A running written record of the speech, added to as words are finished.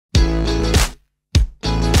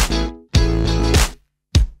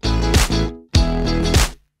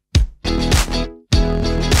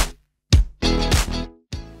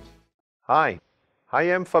Hi, I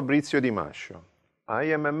am Fabrizio Di Mascio. I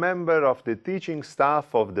am a member of the teaching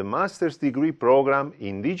staff of the Master's Degree Program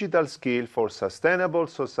in Digital Skill for Sustainable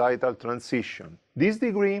Societal Transition. This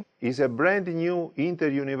degree is a brand new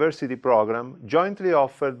inter-university program jointly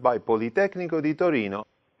offered by Politecnico di Torino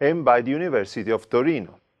and by the University of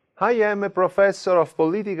Torino. I am a professor of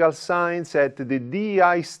political science at the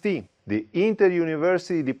DIST, the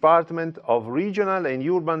Inter-University Department of Regional and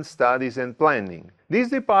Urban Studies and Planning. This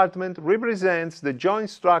department represents the joint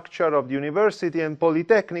structure of the University and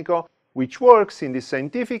Politecnico, which works in the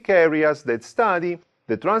scientific areas that study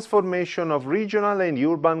the transformation of regional and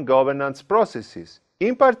urban governance processes.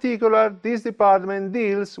 In particular, this department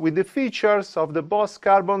deals with the features of the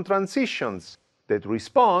post-carbon transitions that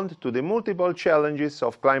respond to the multiple challenges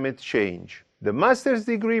of climate change. The Master's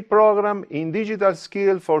Degree Program in Digital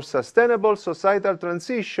Skill for Sustainable Societal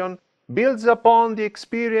Transition builds upon the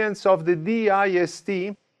experience of the DIST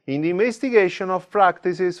in the investigation of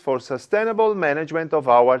practices for sustainable management of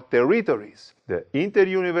our territories. The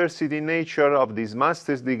inter-university nature of this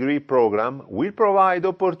Master's Degree Program will provide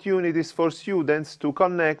opportunities for students to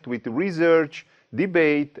connect with research,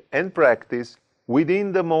 debate, and practice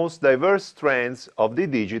within the most diverse trends of the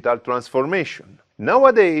digital transformation.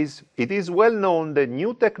 Nowadays, it is well known that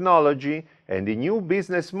new technology and the new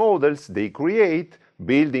business models they create,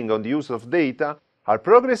 building on the use of data, are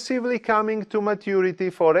progressively coming to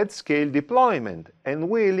maturity for at-scale deployment and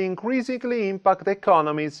will increasingly impact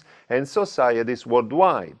economies and societies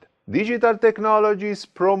worldwide. Digital technologies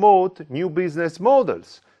promote new business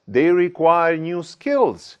models, they require new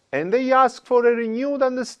skills, and they ask for a renewed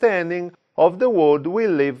understanding of the world we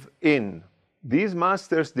live in. This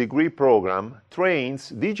Master's Degree Program trains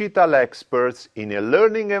digital experts in a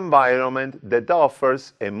learning environment that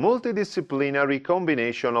offers a multidisciplinary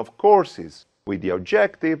combination of courses, with the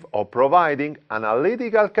objective of providing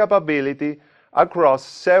analytical capability across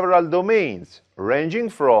several domains, ranging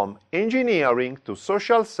from engineering to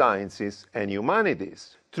social sciences and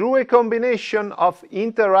humanities. Through a combination of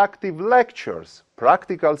interactive lectures,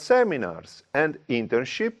 practical seminars, and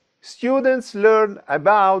internship, students learn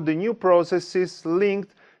about the new processes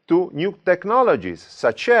linked to new technologies,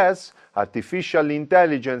 such as artificial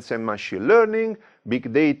intelligence and machine learning,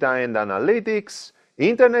 big data and analytics,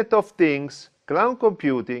 Internet of Things, cloud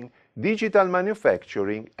computing, digital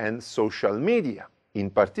manufacturing, and social media. In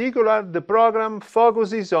particular, the program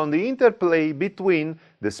focuses on the interplay between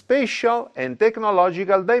the spatial and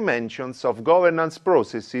technological dimensions of governance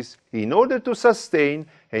processes in order to sustain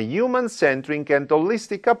a human-centric and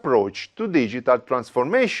holistic approach to digital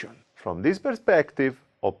transformation. From this perspective,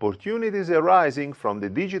 opportunities arising from the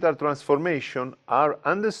digital transformation are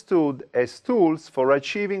understood as tools for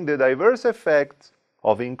achieving the diverse effects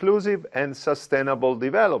of inclusive and sustainable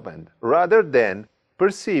development, rather than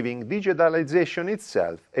perceiving digitalization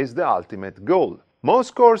itself as the ultimate goal.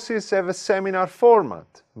 Most courses have a seminar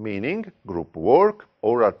format, meaning group work,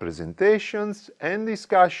 oral presentations, and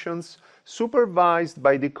discussions supervised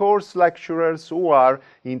by the course lecturers who are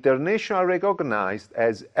internationally recognized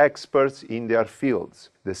as experts in their fields.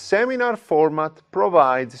 The seminar format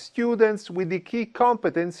provides students with the key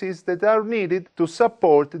competencies that are needed to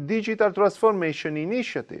support digital transformation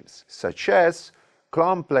initiatives, such as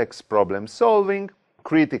complex problem solving,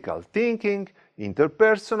 critical thinking,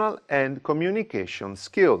 interpersonal and communication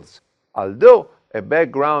skills. Although a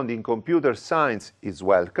background in computer science is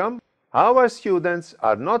welcome, our students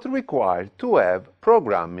are not required to have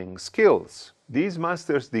programming skills. This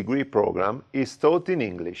Master's Degree Program is taught in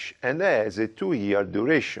English and has a 2-year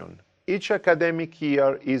duration. Each academic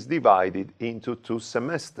year is divided into 2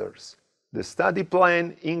 semesters. The study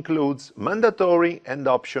plan includes mandatory and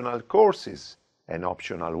optional courses, an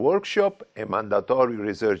optional workshop, a mandatory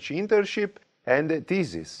research internship, and a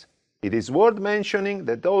thesis. It is worth mentioning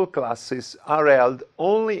that all classes are held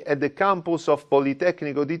only at the campus of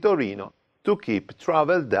Politecnico di Torino to keep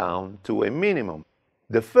travel down to a minimum.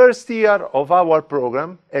 The first year of our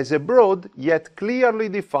program has a broad yet clearly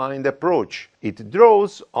defined approach. It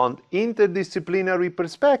draws on interdisciplinary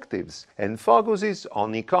perspectives and focuses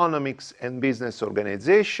on economics and business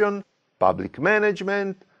organization, public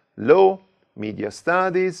management, law, media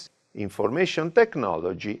studies, information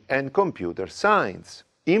technology, and computer science.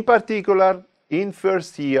 In particular, in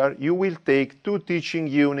first year you will take 2 teaching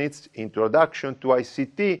units, Introduction to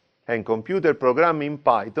ICT and Computer Programming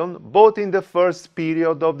Python, both in the first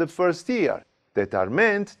period of the first year, that are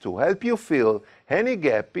meant to help you fill any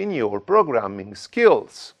gap in your programming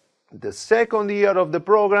skills. The second year of the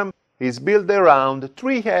program is built around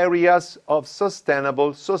 3 areas of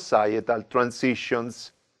sustainable societal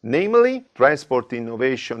transitions, namely transport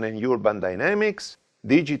innovation and urban dynamics,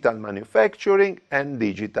 digital manufacturing, and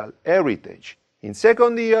digital heritage. In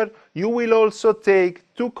second year, you will also take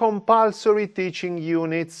 2 compulsory teaching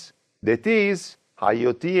units, that is,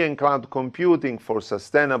 IoT and cloud computing for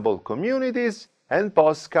sustainable communities and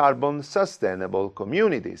post-carbon sustainable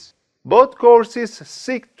communities. Both courses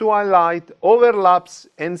seek to highlight overlaps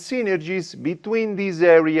and synergies between these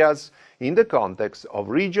areas in the context of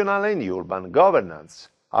regional and urban governance.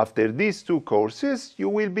 After these 2 courses, you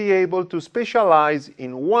will be able to specialize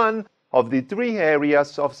in one of the 3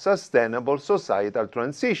 areas of sustainable societal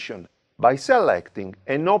transition by selecting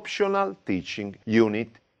an optional teaching unit.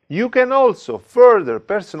 You can also further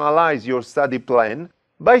personalize your study plan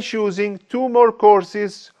by choosing 2 more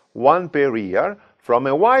courses, 1 per year, from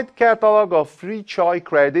a wide catalog of free choice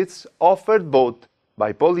credits offered both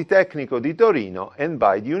by Politecnico di Torino and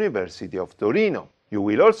by the University of Torino. You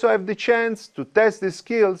will also have the chance to test the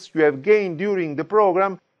skills you have gained during the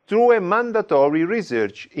program through a mandatory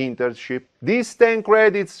research internship. This 10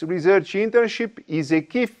 credits research internship is a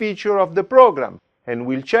key feature of the program and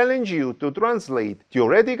will challenge you to translate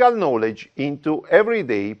theoretical knowledge into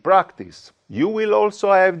everyday practice. You will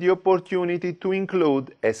also have the opportunity to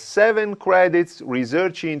include a 7 credits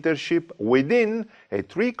research internship within a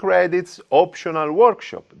 3 credits optional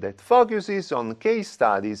workshop that focuses on case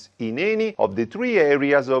studies in any of the 3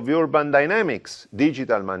 areas of urban dynamics,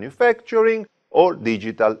 digital manufacturing, or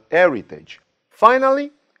digital heritage.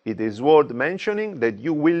 Finally, it is worth mentioning that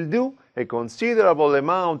you will do a considerable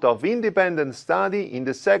amount of independent study in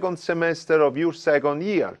the second semester of your second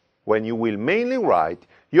year, when you will mainly write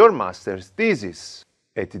your master's thesis.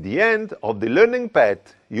 At the end of the learning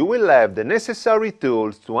path, you will have the necessary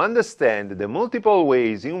tools to understand the multiple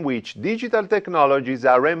ways in which digital technologies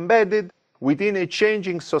are embedded within a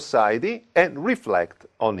changing society and reflect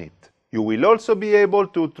on it. You will also be able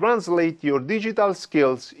to translate your digital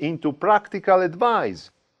skills into practical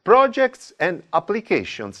advice, projects and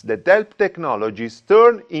applications that help technologies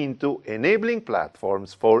turn into enabling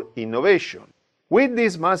platforms for innovation. With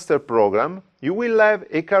this master program, you will have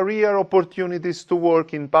a career opportunities to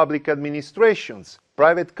work in public administrations,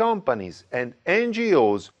 private companies, and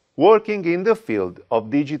NGOs working in the field of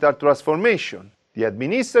digital transformation. The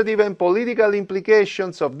administrative and political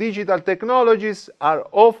implications of digital technologies are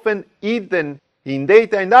often hidden in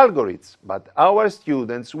data and algorithms, but our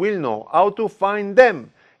students will know how to find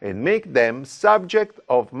them and make them subject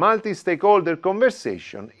of multi-stakeholder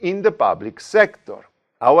conversation in the public sector.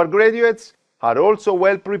 Our graduates are also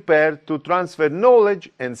well prepared to transfer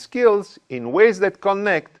knowledge and skills in ways that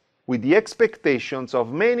connect with the expectations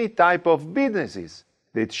of many types of businesses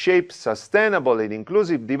that shape sustainable and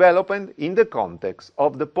inclusive development in the context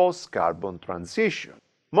of the post-carbon transition.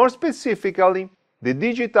 More specifically, the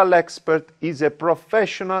digital expert is a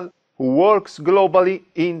professional who works globally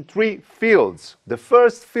in 3 fields. The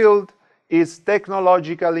first field is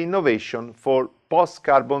technological innovation for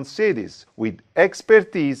post-carbon cities, with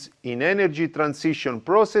expertise in energy transition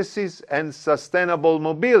processes and sustainable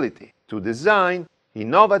mobility, to design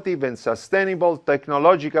innovative and sustainable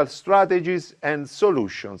technological strategies and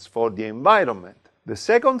solutions for the environment. The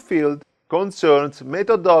second field concerns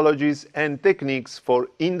methodologies and techniques for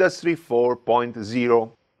Industry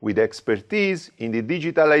 4.0, with expertise in the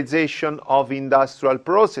digitalization of industrial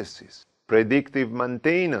processes, predictive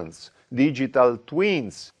maintenance, digital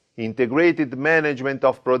twins, integrated management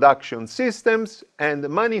of production systems, and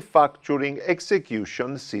manufacturing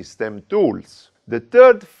execution system tools. The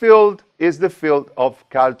third field is the field of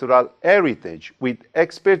cultural heritage, with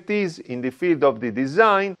expertise in the field of the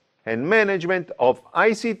design and management of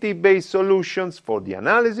ICT-based solutions for the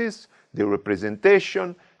analysis, the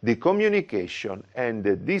representation, the communication, and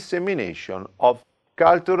the dissemination of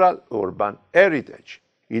cultural urban heritage.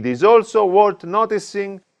 It is also worth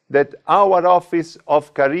noticing that our Office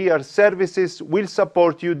of Career Services will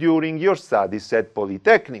support you during your studies at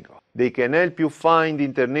Politecnico. They can help you find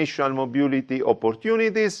international mobility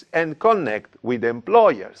opportunities and connect with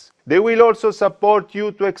employers. They will also support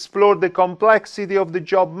you to explore the complexity of the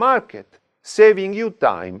job market, saving you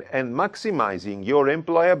time and maximizing your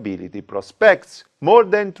employability prospects. More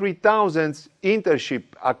than 3,000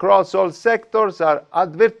 internships across all sectors are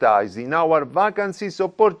advertised in our Vacancies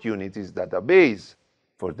Opportunities database.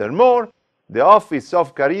 Furthermore, the Office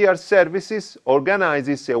of Career Services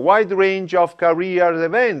organizes a wide range of career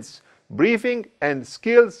events, briefing and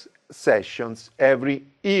skills sessions every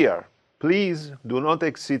year. Please do not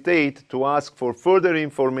hesitate to ask for further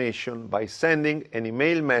information by sending an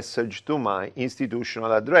email message to my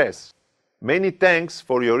institutional address. Many thanks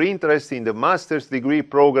for your interest in the Master's Degree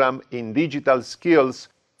Program in Digital Skills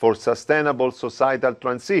for Sustainable Societal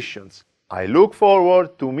Transitions. I look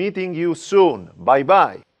forward to meeting you soon.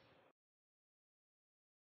 Bye-bye.